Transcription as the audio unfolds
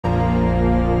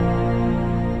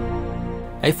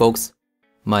Hey folks,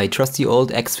 my trusty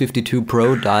old X52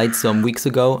 Pro died some weeks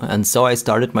ago, and so I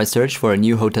started my search for a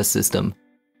new Hotas system.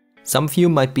 Some of you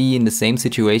might be in the same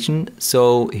situation,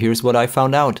 so here's what I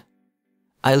found out.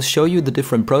 I'll show you the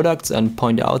different products and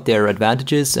point out their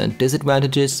advantages and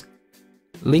disadvantages.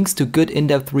 Links to good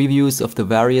in-depth reviews of the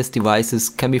various devices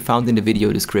can be found in the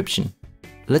video description.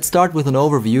 Let's start with an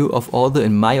overview of all the,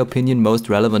 in my opinion, most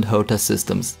relevant Hotas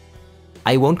systems.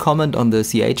 I won't comment on the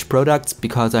CH products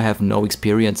because I have no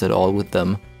experience at all with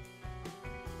them.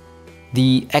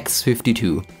 The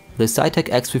X52. The Zytec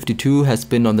X52 has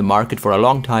been on the market for a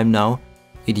long time now.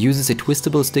 It uses a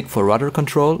twistable stick for rudder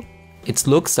control. Its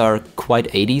looks are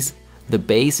quite 80s. The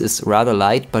base is rather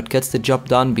light but gets the job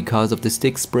done because of the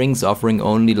stick springs offering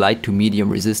only light to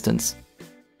medium resistance.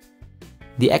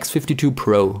 The X52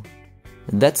 Pro.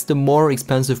 That's the more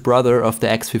expensive brother of the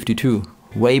X52.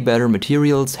 Way better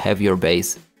materials, heavier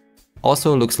base.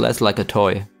 Also looks less like a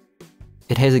toy.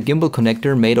 It has a gimbal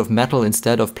connector made of metal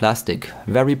instead of plastic.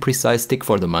 Very precise stick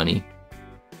for the money.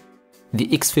 The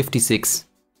X56.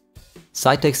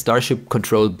 Zytec Starship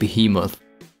controlled behemoth.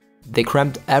 They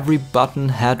crammed every button,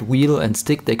 head, wheel and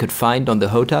stick they could find on the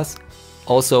Hotas.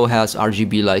 Also has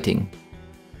RGB lighting.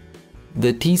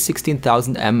 The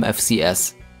T16000M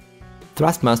FCS.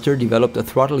 Thrustmaster developed a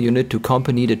throttle unit to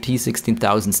accompany the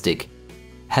T16000 stick.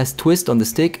 Has twist on the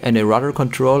stick and a rudder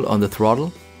control on the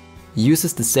throttle.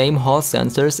 Uses the same Hall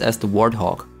sensors as the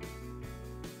Warthog.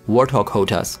 Warthog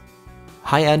Hotas.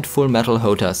 High-end full metal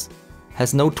Hotas.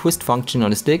 Has no twist function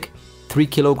on the stick, 3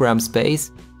 kg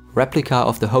base, replica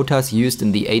of the Hotas used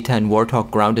in the A-10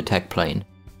 Warthog ground attack plane.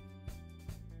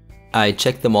 I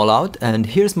checked them all out and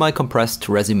here's my compressed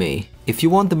resume. If you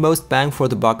want the most bang for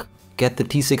the buck, get the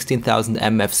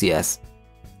T16000M FCS.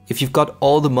 If you've got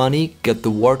all the money, get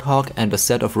the Warthog and a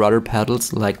set of rudder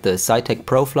pedals like the Zytec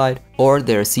ProFlight or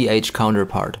their CH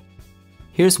counterpart.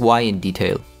 Here's why in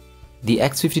detail. The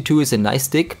X52 is a nice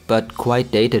stick but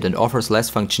quite dated and offers less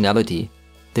functionality.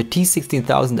 The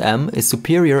T16000M is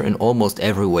superior in almost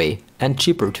every way, and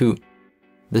cheaper too.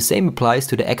 The same applies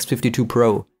to the X52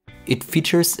 Pro. It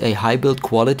features a high build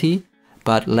quality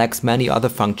but lacks many other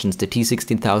functions the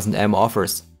T16000M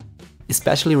offers,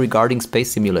 especially regarding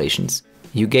space simulations.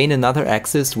 You gain another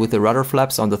axis with the rudder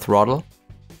flaps on the throttle.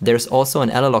 There's also an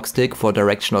analog stick for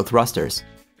directional thrusters.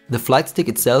 The flight stick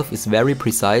itself is very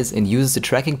precise and uses the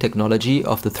tracking technology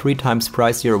of the 3 times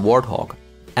pricier Warthog.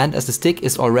 And as the stick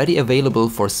is already available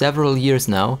for several years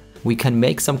now, we can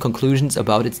make some conclusions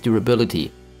about its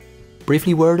durability.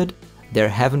 Briefly worded, there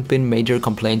haven't been major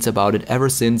complaints about it ever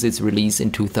since its release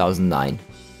in 2009.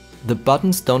 The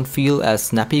buttons don't feel as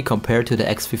snappy compared to the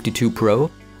X52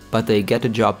 Pro, but they get the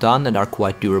job done and are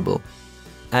quite durable.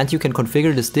 And you can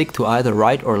configure the stick to either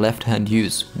right or left hand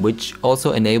use, which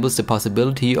also enables the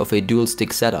possibility of a dual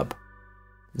stick setup.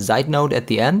 Side note at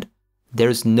the end,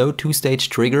 there's no 2-stage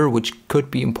trigger, which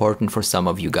could be important for some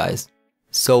of you guys.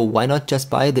 So why not just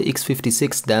buy the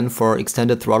X56 then for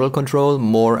extended throttle control,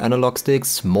 more analog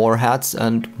sticks, more heads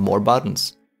and more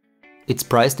buttons. It's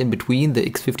priced in between the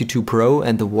X52 Pro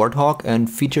and the Warthog and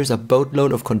features a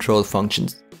boatload of control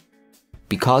functions,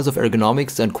 because of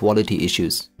ergonomics and quality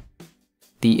issues.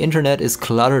 The internet is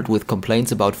cluttered with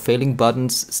complaints about failing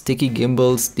buttons, sticky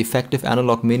gimbals, defective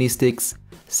analog mini sticks,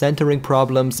 centering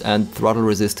problems and throttle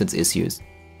resistance issues.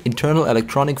 Internal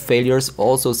electronic failures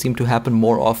also seem to happen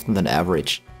more often than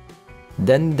average.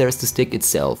 Then there's the stick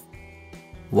itself.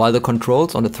 While the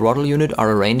controls on the throttle unit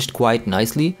are arranged quite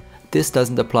nicely, this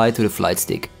doesn't apply to the flight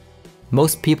stick.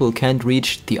 Most people can't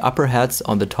reach the upper heads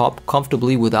on the top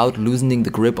comfortably without loosening the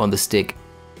grip on the stick,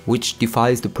 which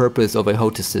defies the purpose of a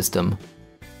Hotas system.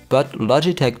 But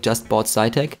Logitech just bought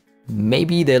Zytec.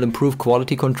 Maybe they'll improve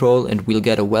quality control and we'll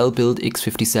get a well-built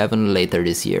X57 later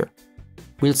this year.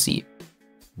 We'll see.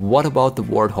 What about the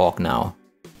Warthog now?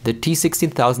 The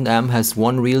T16000M has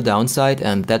one real downside,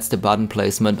 and that's the button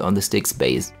placement on the stick's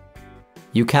base.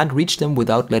 You can't reach them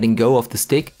without letting go of the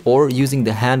stick or using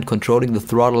the hand controlling the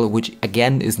throttle, which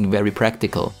again isn't very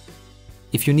practical.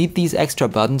 If you need these extra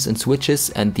buttons and switches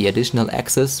and the additional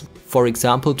access, for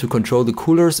example to control the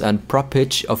coolers and prop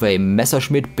pitch of a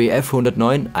Messerschmitt Bf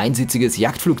 109 einsitziges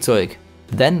Jagdflugzeug,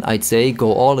 then I'd say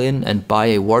go all in and buy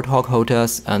a Warthog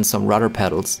Hotas and some rudder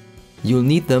pedals. You'll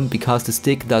need them because the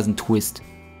stick doesn't twist.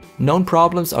 Known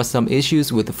problems are some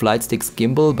issues with the flight stick's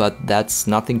gimbal, but that's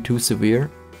nothing too severe.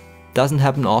 Doesn't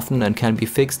happen often and can be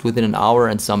fixed within an hour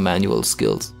and some manual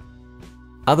skills.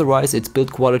 Otherwise, its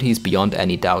build quality is beyond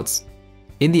any doubts.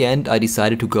 In the end, I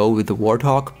decided to go with the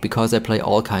Warthog because I play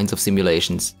all kinds of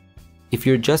simulations. If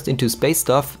you're just into space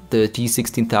stuff, the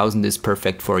T16000 is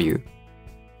perfect for you.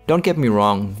 Don't get me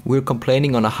wrong, we're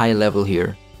complaining on a high level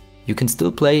here. You can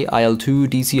still play IL-2,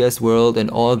 DCS World and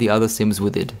all the other sims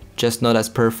with it, just not as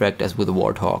perfect as with the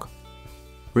Warthog.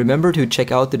 Remember to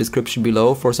check out the description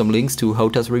below for some links to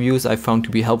Hotas reviews I found to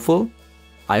be helpful.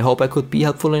 I hope I could be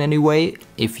helpful in any way.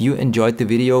 If you enjoyed the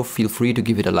video, feel free to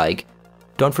give it a like.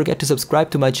 Don't forget to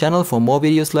subscribe to my channel for more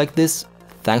videos like this.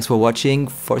 Thanks for watching,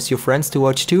 force your friends to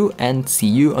watch too, and see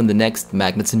you on the next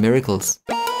Magnets and Miracles.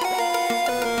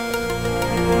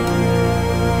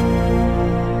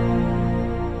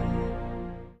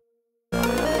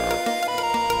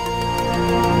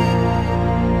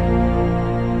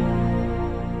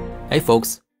 Hey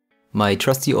folks, my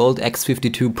trusty old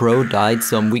X52 Pro died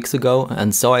some weeks ago,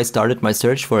 and so I started my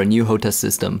search for a new Hotas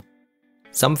system.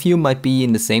 Some of you might be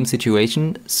in the same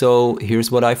situation, so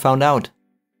here's what I found out.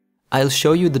 I'll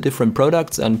show you the different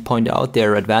products and point out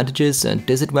their advantages and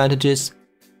disadvantages.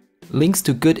 Links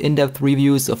to good in-depth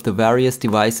reviews of the various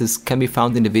devices can be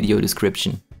found in the video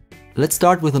description. Let's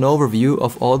start with an overview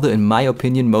of all the, in my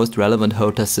opinion, most relevant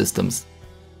Hotas systems.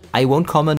 I won't comment